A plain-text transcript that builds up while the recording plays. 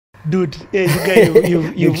Dude,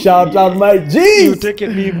 you shout out my G's. You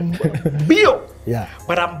taken me bio. Yeah.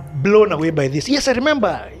 But I'm blown away by this. Yes, I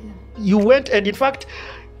remember. You went, and in fact,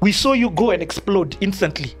 we saw you go and explode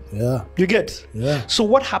instantly. Yeah. You get? Yeah. So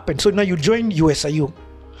what happened? So now you joined USIU.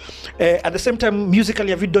 At the same time, musically,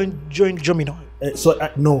 have you joined Jomino?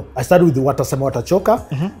 No, I started with the Watasema Watachoka.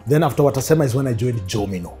 Then after Watasema is when I joined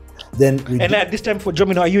Jomino. Then at this time for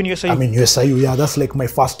Jomino, are you in USIU? I'm in USIU. Yeah, that's like my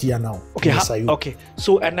first year now. Okay. Okay.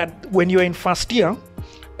 So when you were in first year,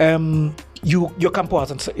 your camp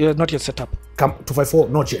wasn't not yet set up. Camp 254,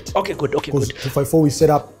 not yet. Okay, good. Okay, good. 254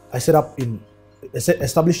 I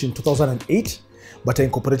established in 2008, but I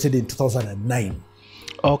incorporated in 2009.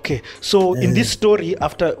 Okay, so in this story,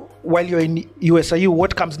 while you're in USIU,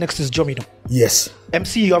 what comes next is Jomino. Yes.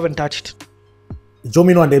 MC you haven't touched.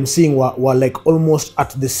 Jomino and MCing were like almost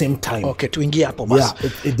at the same time. Okay, to ingia hapo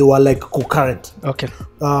basi. Yeah, they were like concurrent. Okay.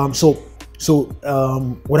 So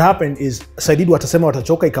what happened is, so I did Watasema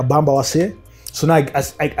Watachoka ikabamba wase. So now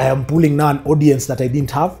I am pulling now an audience that I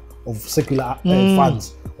didn't have of secular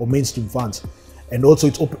fans or mainstream fans. And also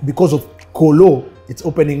it's because of Kolo, it's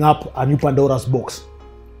opening up a new Pandora's box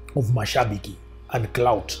of Mashabiki and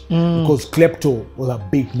Clout. Because Klepto was a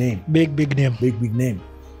big name. Big name.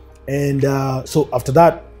 And so after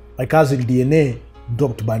that, my cousin DNA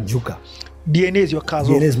dropped Banjuka. DNA is your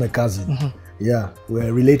cousin? DNA is my cousin. Yeah,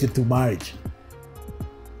 we're related to marriage.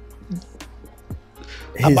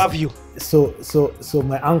 Above you? So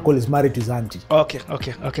my uncle is married to his auntie. Okay.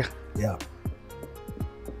 Yeah.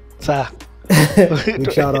 Sir.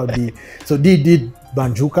 Big shout out D. So D did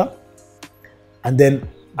Banjuka. And then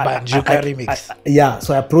Banjuka remix.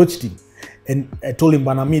 So I approached him. And I told him,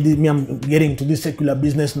 Bana, me I'm getting to this secular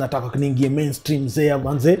business, nataka kuningia mainstream zea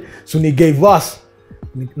manze. So he gave us,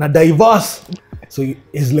 na diverse. So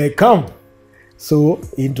he's like, come. So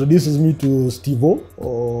he introduces me to Steve-O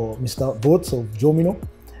or Mr. Votes of Jomino.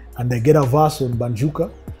 And I get a verse on Banjuka.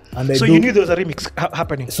 And so you knew there was a remix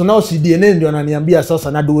happening? So now CDNN ndio ananiambia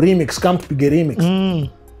sasa na do remix, come tupige remix.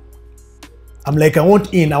 I'm like, I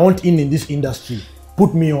want in this industry.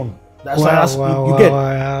 Put me on. That's why you get,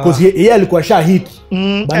 because he alikuwa sha hit.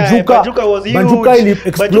 Banjuka was huge. Banjuka ili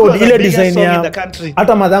explode ile design ya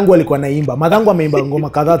hata madhangu alikuwa naimba. Madhangu ameimba ngoma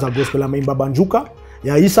kadhaa za gospel, ameimba Banjuka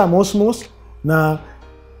ya Isa Mosmos na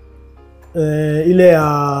ile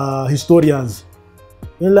ya Historians.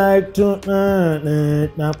 You like to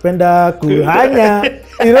napenda kuhanya,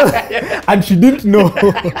 you know, and she didn't know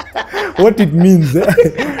what it means.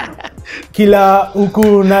 Kila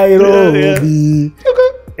huku Nairobi.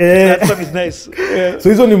 That song is nice. So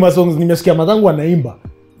hizo ni masongs nimesikia madhangu anaimba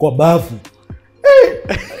kwa bafu.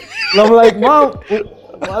 I'm like, mom,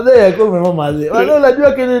 mother yako mama mzee. Wala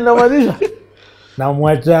unajua kile ninamaanisha? Na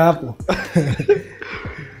mwacha hapo.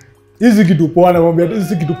 Hizi kitu poa, namwambia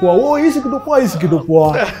hizi kitu poa. Oh, hizi kitu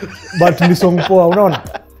poa. But ni song poa, unaona?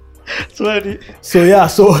 So yeah,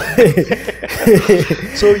 so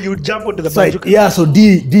you jump onto the Banjuka. Yeah, so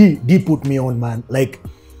D put me on, man. Like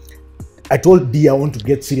I told D I want to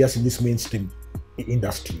get serious in this mainstream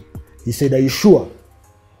industry. He said, are you sure?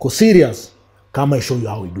 Because serious, come I show you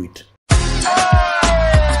how we do it.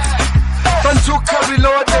 Banjuka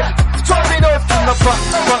reloaded. Jomino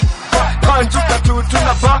Banjuka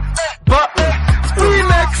tunapa.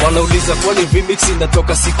 Remix. Wanauliza kwani remix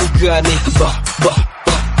inatoka siku gani?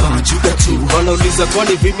 Banjuka tu. Wanauliza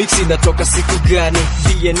kwani remix inatoka siku gani?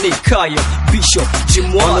 DNA Kaya Bishop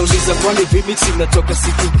Jimwa. Wanauliza kwani remix inatoka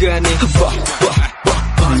siku gani?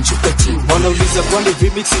 Banjuka tu. Wanauliza kwani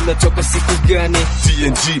remix inatoka siku gani?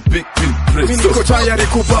 DNG Big Press. Mimi niko tayari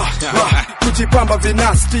kujipamba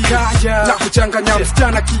vinasti na kuchanganya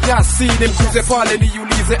msichana kiasi, nimkuze pale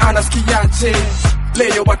niulize anasikiaje.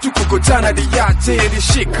 Leo watu kukutana diache ni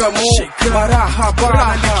shikamo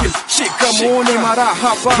marahaba shikamo ni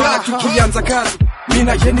marahaba. Tukianza kazi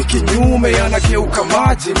mina yeni kinyume, anageuka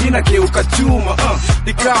maji mina geuka chuma.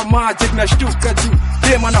 Nika maji nashtuka juu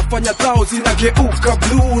dema nafanya thao zinageuka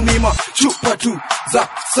blue. Ni machupa tu za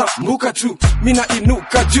sambuka tu mina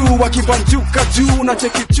inuka juu wakibanjuka juu na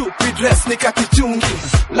cheki chupi dress nika kichungi.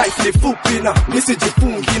 Life ni fupi na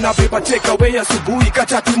nisijifungi na beba take away asubuhi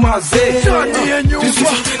katatu mazee.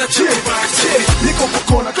 Niko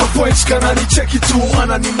kukona kwa voice kana ni cheki tu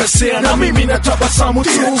ana nimesea na mimi natabasamu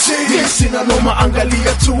tu. Sina noma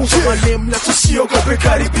angalia tu manema tusio gope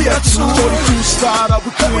karibia tu. Story tu stara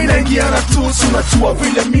buku inaingiana tu tunajua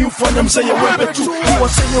vile mi ufanya mzee wewe tu.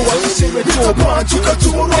 Wasenye wasiseme tu Banjuka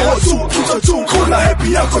tu roho tu kitu kuna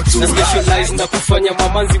happy yako tu. Na specialize na kufanya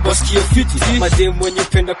mamanzi wasikie fiti. Madem wenye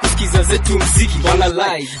penda kusikiza zetu mziki wana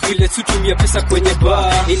live vile tutumia pesa kwenye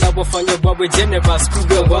bar inawafanya wawe generous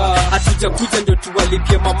kugawa. Hatuja kuja ndo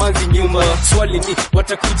tuwalipia mamanzi manzi nyuma. Swali ni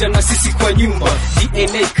watakuja na sisi kwa nyumba.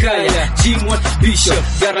 DNA Kaya, Jimwa Bishop,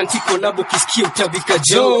 guarantee collabo kisikia utabika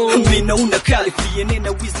Joe. Mimi nauna kali DNA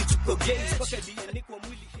na wizi tuko games paka DNA kwa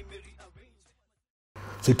mwili kimeri arrange.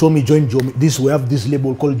 So he told me join this. We have this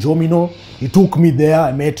label called Jomino. He took me there.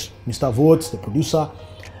 I met Mr. Votes, the producer.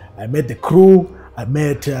 I met the crew. I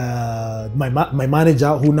met my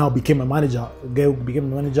manager, who now became my manager. Guy who became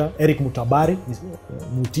my manager, Eric Mutabari,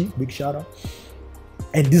 Muti, big shout out.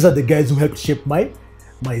 And these are the guys who helped shape my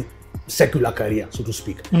secular career, so to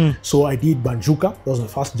speak. So I did Banjuka. That was the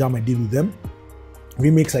first jam I did with them.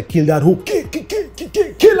 Remix, I killed that hook.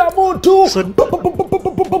 Kill too. So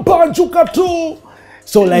Banjuka too.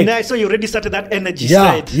 So like, nice. So you already started that energy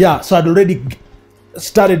yeah, side. yeah. So I'd already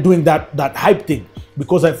started doing that hype thing,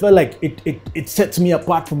 because I felt like it sets me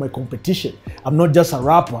apart from my competition. I'm not just a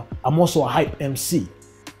rapper, I'm also a hype MC.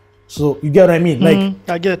 So you get what I mean? Like,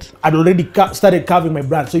 I get. I'd already started carving my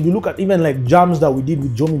brand. So if you look at even like jams that we did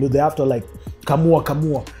with Jomino, they after like Kamua.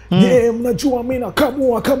 Yeah, mnajua mina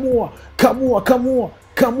Kamua.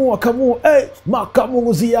 Hey,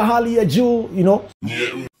 makamuzi ya hali ya juu, you know?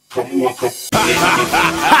 He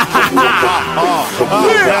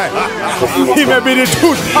may be the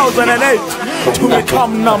 2008 to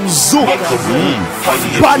become Namzuka.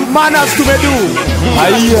 Bad manners to me do.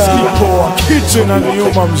 Aya, kitchen and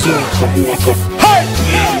you Mamzuka. Hey,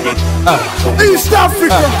 East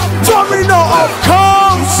Africa, Jomino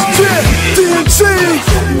Ofcourse, DNG,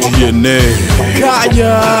 DNA,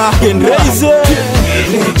 Kaya, and Razor.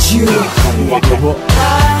 DNG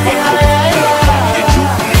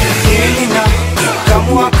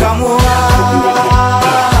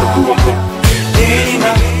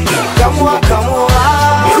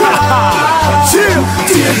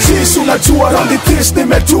unajua raundi this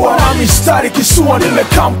nimetua na mistari kisua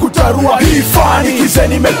nimekam kutarua hii fani kize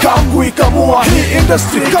nimekam kuikamua hii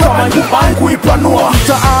industry kama nyumbani kuipanua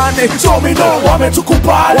mtaani Jomino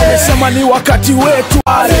wametukubali wamesema ni wakati wetu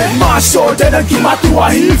ale masho tena kimati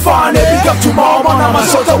wa hii fani big up to mama na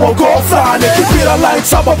masota wogofane kipira line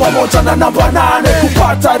saba pamoja na namba 8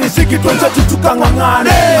 kupata riziki twenzetu tukangangane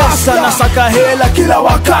hasa nasaka hela kila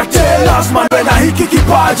wakati lazima nwe na hiki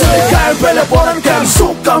kipaji nikae mbele bora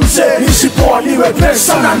nikamzuka mzee nisipoa niwe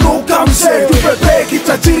pesa na nuka mzee tupepe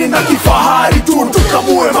kitajiri na kifahari tu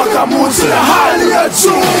tukamue makamuzi na hali ya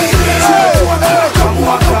juu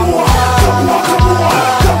kamua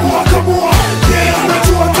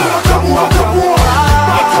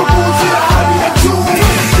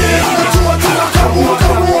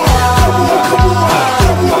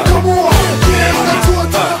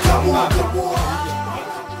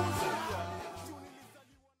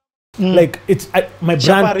like it's my brand.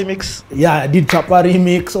 Chapa remix. Yeah, I did Chapa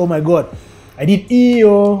remix. Oh my god, I did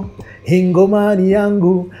Iyo Hingomani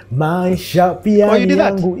yangu maisha pia Oh, you did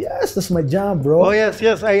that? yangu. Yes, that's my jam, bro. Oh yes,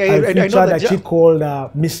 I I know featured a that. chick called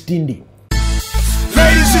Miss Tindy.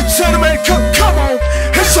 Ladies and gentlemen, come on,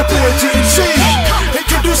 it's your boy DNG.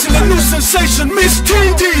 Introducing a new sensation, Miss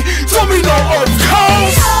Tindy, Jomino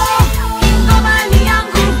Ofcourse.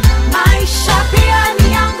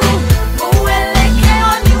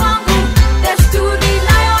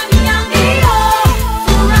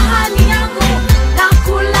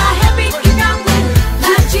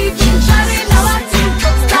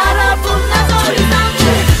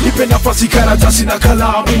 Nafasi karatasi na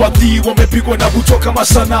kalamu, wadhi wamepigwa na kutoka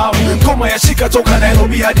masanamu. Ngoma ya shika toka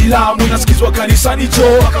Nairobi hadi Lamu, nasikizwa kanisani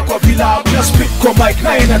jo mpaka kwa vilabu. Na speak kwa mic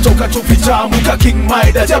na inatoka tu vitamu ka King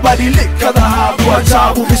Maida, jabadilika dhahabu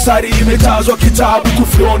ajabu. Mistari imetazwa kitabu,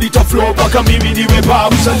 kuflow nitaflow mpaka mimi niwe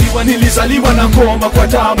babu. Nilizaliwa na ngoma kwa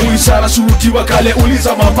damu, ishara shuti wa kale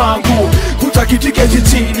uliza mamangu. Kutakitike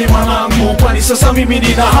jitini mwanangu, kwani sasa mimi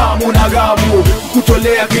nina hamu na gamu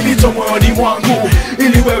kutolea kilicho moyoni mwangu,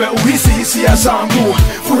 ili wewe uhisi hisia zangu.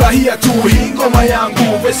 Furahia tu hii ngoma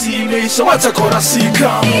yangu, besi imeisha wacha korasi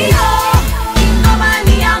kamu.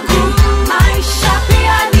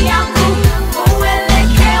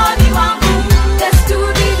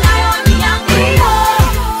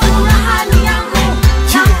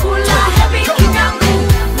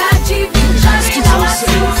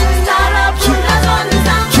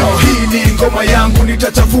 Ngoma yangu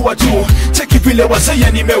nitachafua tu, cheki vile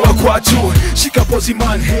wasaya nimewakwa tu. Shika pozi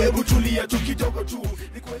man, hebu tulia tu kidogo tu,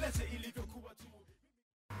 nikueleze ilivyokuwa tu.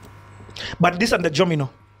 But this under Jomino.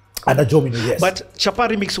 Under Jomino, yes. But Chapa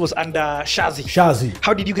remix was under Shazi. Shazi.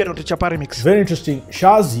 How did you get onto Chapa remix? Very interesting.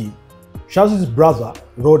 Shazi's brother,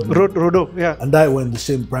 Rodo, yeah. and I were in the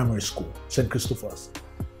same primary school, St. Christopher's.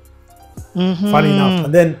 Funny enough.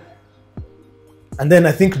 And then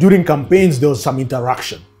I think during campaigns there was some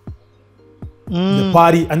interaction. The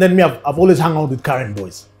party, and then me, I've always hung out with Karen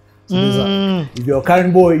boys. So if you're a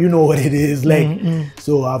current boy, you know what it is like.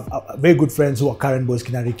 So I've very good friends who are current boys,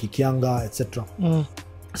 Kinariki, Kianga, etc.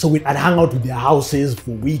 So I'd hang out with their houses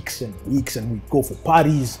for weeks and weeks, and we'd go for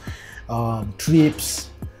parties, trips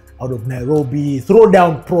out of Nairobi, throw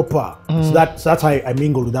down proper. So that's how I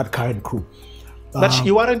mingled with that current crew. But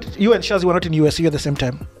you and Shazi were not in USU at the same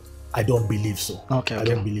time? I don't believe so. Okay. I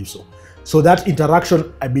don't believe so. So that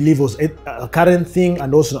interaction, I believe, was a current thing,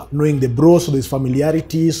 and also knowing the bros, so there's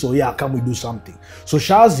familiarity. So yeah, can we do something? So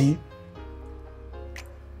Shazi,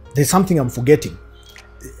 there's something I'm forgetting.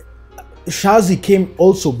 Shazi came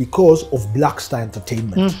also because of Black Star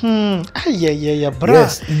Entertainment. Yeah, bro.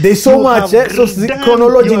 Yes, there's so much. So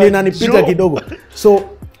chronology inanipita kidogo. So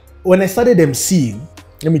when I started emceeing,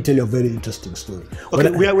 let me tell you a very interesting story.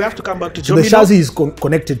 Okay, we have to come back to so Jomino. the Shazi is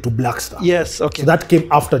connected to Black Star. Yes, okay. So that came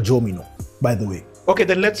after Jomino, by the way. Okay,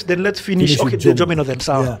 then let's finish. Okay, with Jomino then.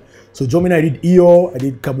 So. Yeah. So Jomino, I did EO, I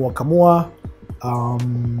did Kamua Kamua.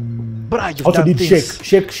 But you've also done did things.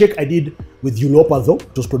 Shake I did with Ulopa though.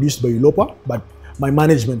 It was produced by Ulopa, but my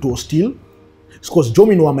management was still, it's because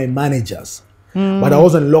Jomino were my managers. But I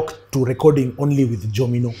wasn't locked to recording only with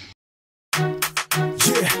Jomino.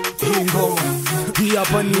 Hii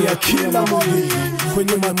hapa ni ya kila mwili,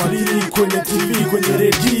 kwenye mamadili, kwenye TV, kwenye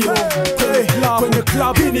redio, kwenye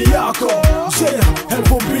club. Hii ni yako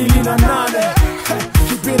 2008.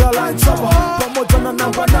 Kipira line saba pamoja na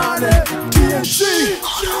namba 8. DNG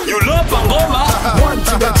Ulopa ngoma 1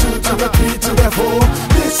 to the 2 to the 3 to the 4.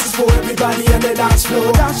 This is for everybody and the dance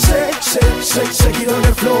floor. Shake it on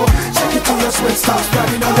the floor. Shake it till your sweat starts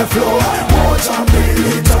spreading on the floor. More time,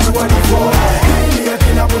 baby, touch 24. Hii ni ya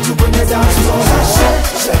kila mtu kwenye dance floor.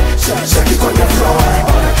 Shake it on the floor.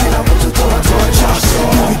 Ona kila mtu toa jasho.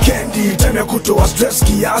 Weekendi, time ya kutoa stress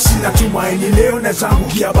kiasi. Natumaini leo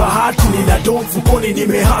nezangukia bahati. Nina dom fukoni,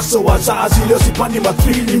 nimehaso wazazi. Leo sipandi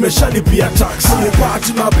mathili, nimeshalipia taxi.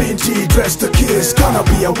 Party mabinti, dress the kids. Gonna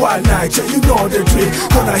be a wild night, yeah, you know the drill.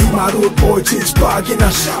 Gonna hit my road boy, teach bag in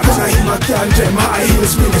a shot. Gonna hit my tandem, high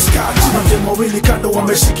heels, mini skati. Mademo wili kando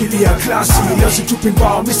wameshikilia klasi. Leo situpi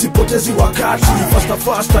mbao, misipotezi wakati.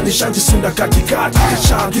 Faster, nishajisunda katikati.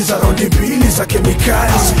 Shangiza raundi mbili za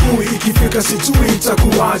kemikali. Sijui ikifika, sijui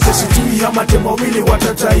itakuwaje. Sijui ama demo wili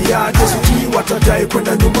watadaiaje. Sijui watadai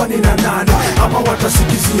kwenda nyumbani na nane, ama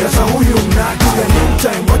watasikizia za huyu mnati.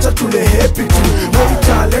 Time, wacha tule happy tu.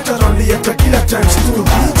 Waita leta raundi yata kila times tu.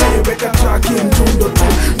 DJ weka track mtundo tu.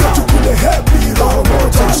 Ndo tukule happy roho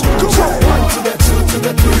moja. Come on, 1 to the 2 to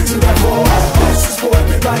the 3 to the 4. This is for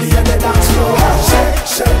everybody and the dance floor.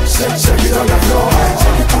 Shake it on the floor.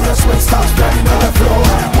 Shake it till your sweat starts spreading on the floor.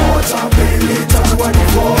 More time, baby, touch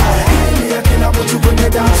 24. Hii ni ya kila mtu kwenye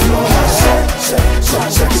dance floor.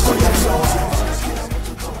 Shake it on the floor.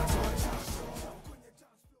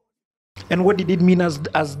 And what did it mean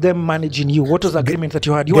as them managing you? What was the agreement that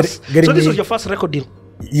you had? So this was your first record deal?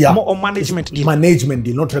 Yeah. Or management deal? Management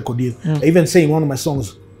deal, not record deal. I even say in one of my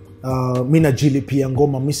songs, Mina Jili Pia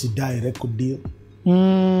Ngoma Missy Die record deal.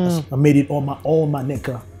 I made it on my own, my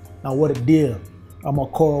nigga. Now what a deal. I'm a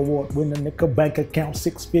core award winner, nigga, bank account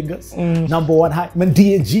 6 figures. Number 1 hype man,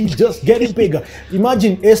 DNG just getting bigger.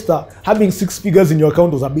 Imagine Esther having 6 figures in your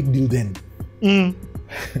account was a big deal then. Do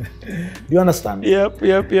you understand? Yep.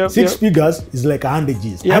 6 figures is like 100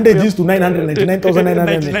 G's. 100 G's to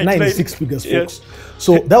 999,999 is 6 figures, folks. Yes.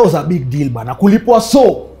 So that was a big deal, man. Kulipwa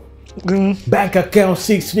so bank account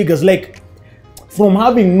 6 figures, like from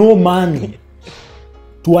having no money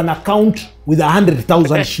to an account with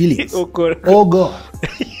 100,000 shillings. Oh God.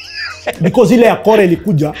 Because ile ya kore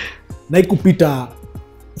ilikuja na ikupita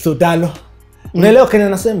sotalo. Unaelewa kenya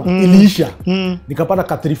nasema? Iliisha. Nikapata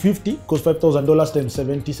ka 350 because $5,000 times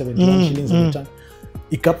 71 shillings a time.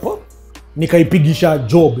 Ikapo nikaipigisha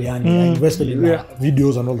job yani. I invested in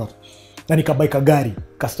videos and all that. Na nikabuy ka gari,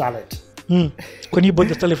 ka Starlet. When you bought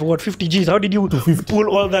the Starlet for what, 50 G's? How did you pull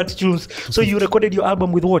all that tunes? So you recorded your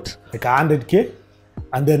album with what? Like 100K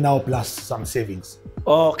and then now plus some savings.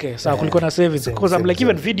 Oh, okay, so kulikuwa na savings. Because I'm like,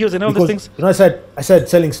 even videos and all these things. You know, I started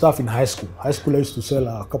selling stuff in high school. High school I used to sell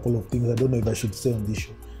a couple of things. I don't know if I should say on this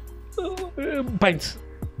show. Pints.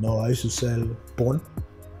 No, I used to sell porn.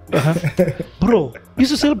 Bro, you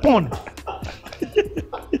used to sell porn?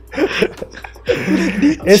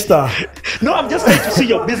 Esther. No, I'm just trying to see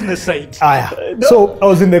your business side. No. So I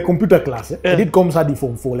was in the computer class. I did com study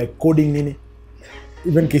form 4, like coding nini.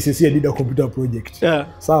 Even KCC, I did a computer project.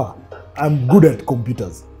 So I'm good at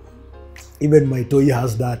computers. Even my toy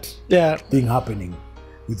has that thing happening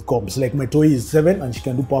with comps. Like my toy is 7 and she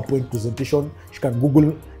can do PowerPoint presentation. She can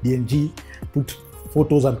Google DNG, put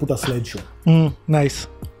photos and put a slideshow. Nice.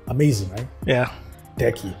 Amazing, right? Yeah.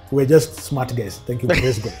 techie. We're just smart guys. Thank you.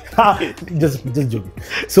 Praise God. just joking.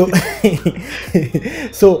 So,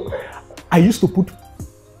 so I used to put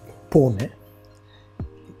porn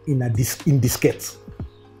in diskettes.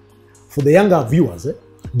 For the younger viewers,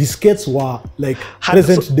 diskettes were like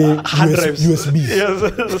present day USBs.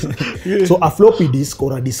 Yes. So a floppy disk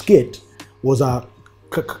or a diskette was a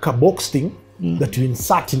box thing that you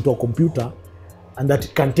insert into a computer, and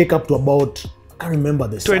that can take up to about, I can't remember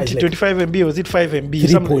the size, 25 MB, was it 5 MB?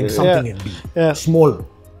 3 point something MB. Yeah. Small.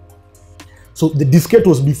 So the diskette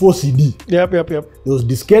was before CD. Yep. There was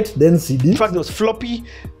diskette, then CD. In fact, there was floppy,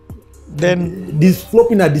 then this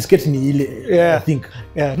floppy na diskette ni ile, I think.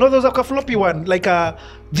 Yeah. No, there was like a floppy one, like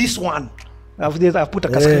this one. I've put a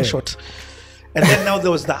screenshot. And then now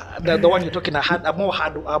there was the one you're talking, a more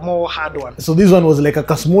hard one. So this one was like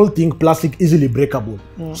a small thing, plastic, easily breakable.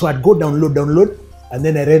 So I'd go download, and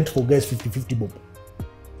then I rent for guys 50 bob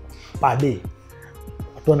per day.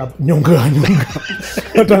 Atona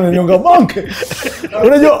nyonga bank.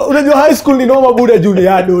 Unajua high school ni noma buda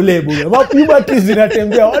Julia dole buda. Mapuberty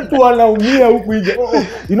zinatembea, watu wanaumia huku nje.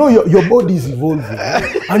 You know your body is evolving.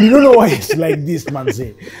 And you don't know why it's like this, man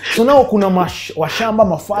say. So now kuna washamba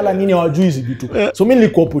mafala nini hawajui hizi vitu. So mimi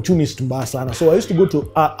nilikuwa opportunist mbaya sana. So I used to go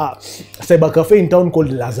to a cyber cafe in town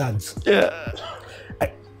called Lazard's. Yeah.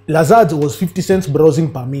 Lazard's was 50 cents browsing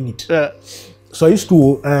per minute. Yeah. So I used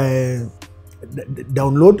to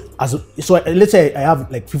download let's say I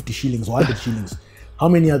have like 50 shillings or 100 shillings. How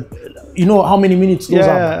many you know how many minutes those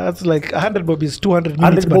are? Yeah, that's like 100 bob is 200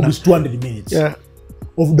 minutes. 100 bob is 200 minutes. Yeah.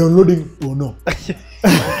 Of downloading, no.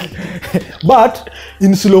 But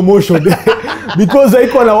in slow motion because I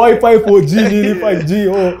got a Wi-Fi 4G, nini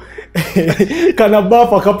 5G kana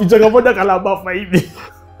buffer kapicha kamoja kana buffer hivi.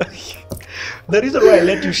 The reason why I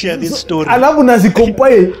let you share this story. Alafu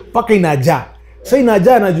nazicompile paka inajaa. Sasa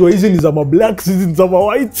inajaa najua hizi ni za blacks, hizi ni za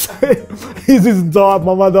whites. Hizi ni za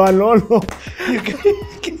mama wa lolo.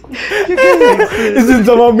 Hizi ni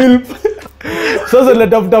za milk. Sasa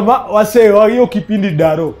natafuta wasee wa hiyo kipindi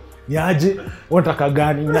daro. Niaje? Unataka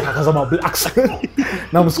gani? Nataka za blacks.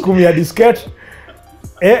 Na msukumi ya diskette.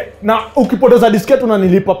 Na ukipoteza diskette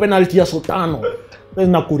unanilipa penalty ya $5.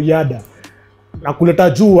 Na kuriada. Na kuleta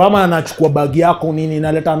juu ama anachukua bag yako nini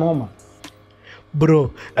inaleta noma.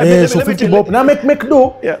 Bro, so 50 bob. Now make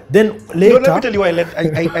do. Yeah. Then later. No, let me tell you why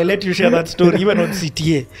I let you share that story even on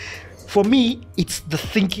CTA. For me, it's the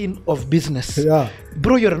thinking of business. Yeah.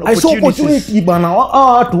 Bro, you're an I saw opportunity bana.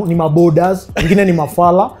 Watu ni mabodas, wengine ni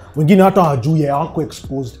mafala, wengine hata hawajui wako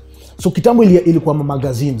exposed. So kitambo ilikuwa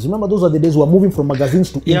magazines. Remember those are the days we were moving from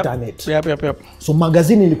magazines to internet. Yep. So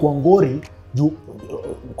magazine ilikuwa ngori juu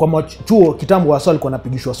kwa chuo kitambo wasa walikuwa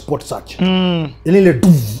napigishwa sport search. Ile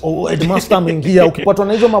headmaster ameingia ukipatwa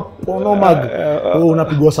na hizo mapono mag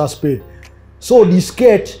unapigwa suspend. So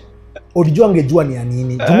diskette ulijua angejua ni ya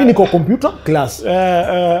nini. Mimi niko computer class.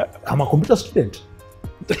 I'm a computer student.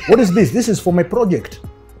 What is this? This is for my project.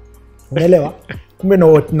 Unaelewa? Kumbe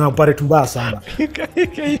na operate mbaya sana.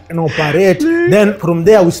 Na operate. Then from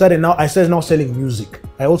there I started now selling music.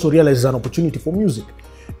 I also realized there's an opportunity for music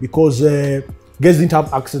because guys didn't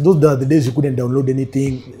have access. Those are the days you couldn't download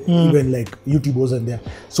anything, even like YouTube wasn't there.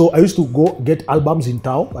 So I used to go get albums in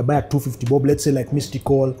town. I buy at 250 bob, let's say like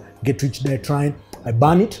Mystical, Get Rich Die Trying. I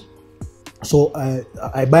burn it. So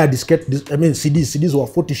I buy a diskette, CDs were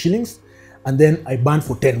 40 shillings, and then I burn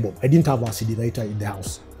for 10 bob. I didn't have a CD writer in the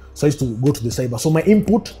house. So I used to go to the cyber. So my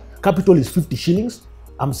input capital is 50 shillings.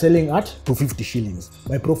 I'm selling at 250 shillings.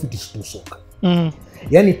 My profit is 2 sok.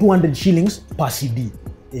 Yani 200 shillings per CD.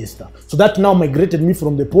 So that now migrated me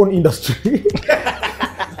from the porn industry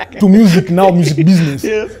to music business.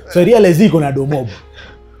 Yes. So I realized iko na domob.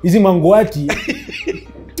 Hizi mangwati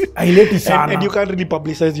haileti sana. And you can't really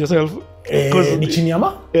publicize yourself because ni chini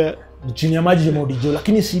ya maji maudijo,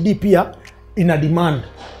 lakini CD pia ina demand.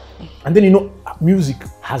 And then you know music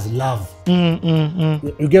has love.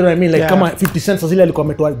 You get what I mean? Like kama 50 cents zile alikuwa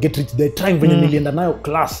ametoa Get Rich Die Trying venye nilienda nayo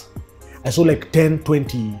class. I saw like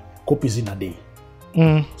 10-20 copies in a day.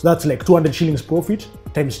 So that's like 200 shillings profit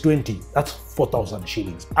times 20. That's 4,000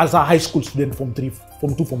 shillings as a high school student from 2,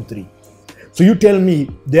 from 3. So you tell me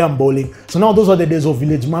they are bowling. So now those are the days of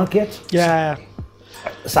Village Market. Yeah.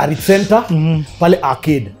 Sarit Center, Pale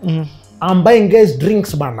Arcade. I'm buying guys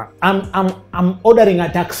drinks, bana. I'm ordering a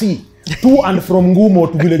taxi to and from Ngumo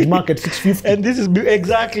to Village Market 650. And this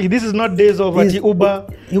is not days of Uber.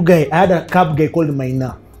 You guy, I had a cab guy called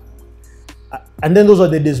Maina. And then those are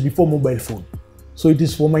the days before mobile phone. So it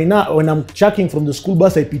is for Maina, when I'm checking from the school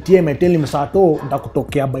bus, I PTM, I tell him, Sato,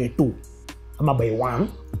 nitakutokea by 2. Ama by 1,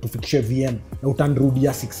 tufikishe VM. Na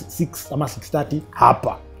utanrudia 6 ama 6:30,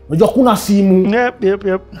 hapa. Unajua kuna simu. Yep.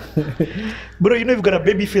 Bro, you know you've got a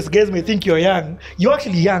baby face. Guys may think you're young. You're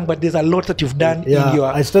actually young, but there's a lot that you've done in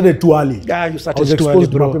your... I started too early. Yeah, you I started was too early,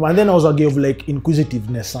 exposed to bro. people. And then I was a guy of like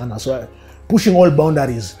inquisitiveness, sana. So pushing all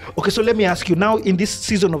boundaries. Okay, so let me ask you, now in this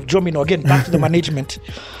season of Jomino, again, back to the management,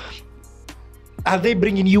 are they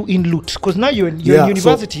bringing you in loot? Because now you're in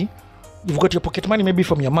university, you've got your pocket money maybe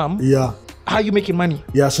from your mom. Yeah. How are you making money?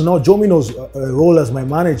 Yeah, so now Jomino's role as my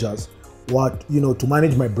managers, to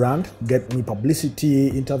manage my brand, get me publicity,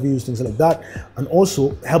 interviews, things like that, and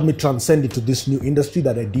also help me transcend into this new industry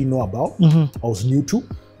that I didn't know about. I was new to,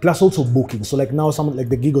 plus also booking. So like now, some like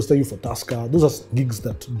the gig I was telling you for Tusker, those are gigs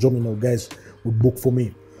that Jomino guys would book for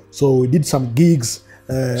me. So we did some gigs.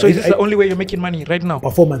 So is this the only way you're making money right now?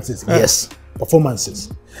 Performances, yes, performances,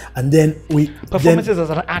 and then performances as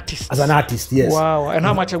an artist. As an artist, yes. Wow, and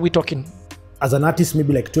how much are we talking? As an artist,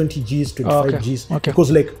 maybe like 20 Gs, 25 Gs, okay.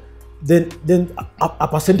 Because like then a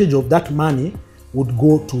percentage of that money would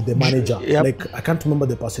go to the manager. Yep. Like I can't remember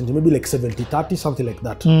the percentage, maybe like 70-30, something like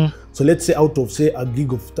that. So let's say out of say a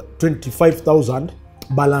gig of 25,000,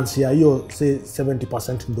 balance here, you say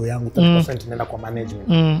 70% ndo yangu, 30% inaenda kwa management.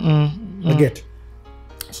 You get?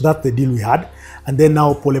 So that's the deal we had. And then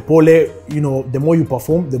now pole, the more you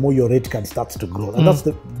perform, the more your rate card starts to grow. And that's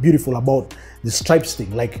the beautiful about the stripes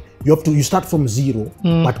thing. Like you start from zero,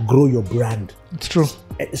 but grow your brand. It's true.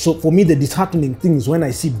 So for me, the disheartening thing is when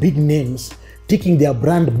I see big names taking their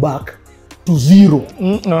brand back to zero.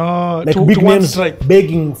 Like big names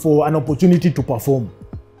begging for an opportunity to perform.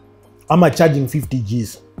 I'm charging 50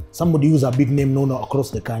 Gs. Somebody who's a big name known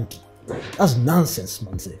across the country. That's nonsense,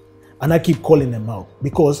 man. And I keep calling them out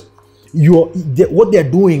because what they're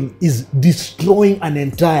doing is destroying an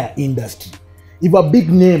entire industry. If a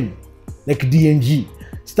big name like DNG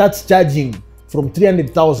starts charging from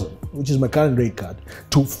 300,000, which is my current rate card,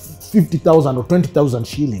 to 50,000 or 20,000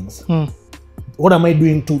 shillings, what am I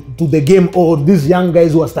doing to the game or these young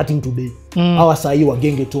guys who are starting today? Hawa sahi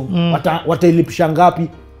wagenge tu. Watailipisha ngapi?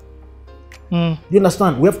 You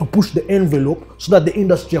understand? We have to push the envelope so that the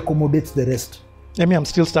industry accommodates the rest. I mean, I'm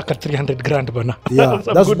still stuck at 300 grand, Bana. Yeah,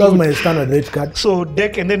 that's my standard rate card. So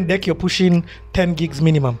deck you're pushing 10 gigs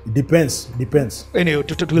minimum. It depends. Anyway,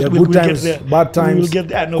 we'll get there. Bad times. We'll get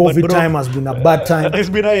there. COVID time has been a bad time. It's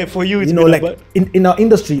been for you. It's been like in our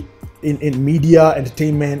industry, in media,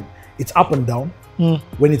 entertainment, it's up and down.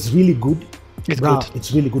 When it's really good,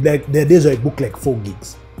 it's really good. Like there are days I book like 4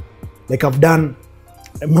 gigs. Like I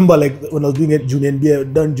remember like when I was doing it Junior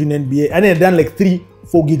NBA, and I've done like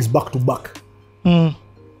 3-4 gigs back to back.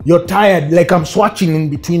 You're tired, like I'm swatching in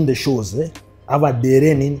between the shows. I'm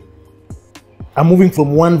moving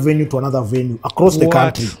from one venue to another venue across the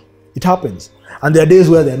country. It happens, and there are days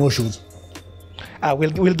where there are no shows.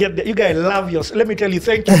 We'll get there. You guys love yours. Let me tell you,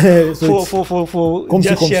 thank you for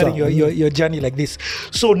just sharing your journey like this.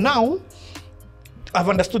 So now I've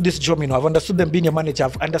understood this Jomino. I've understood them being your manager.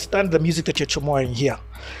 I've understand the music that you're chomoing here.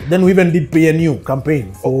 Then we even did PNU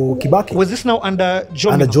campaign for Kibaki. Was this now under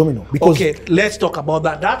Jomino? Under Jomino. Because okay, let's talk about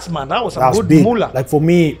that. That was a good big. moolah. Like for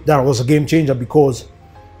me, that was a game changer because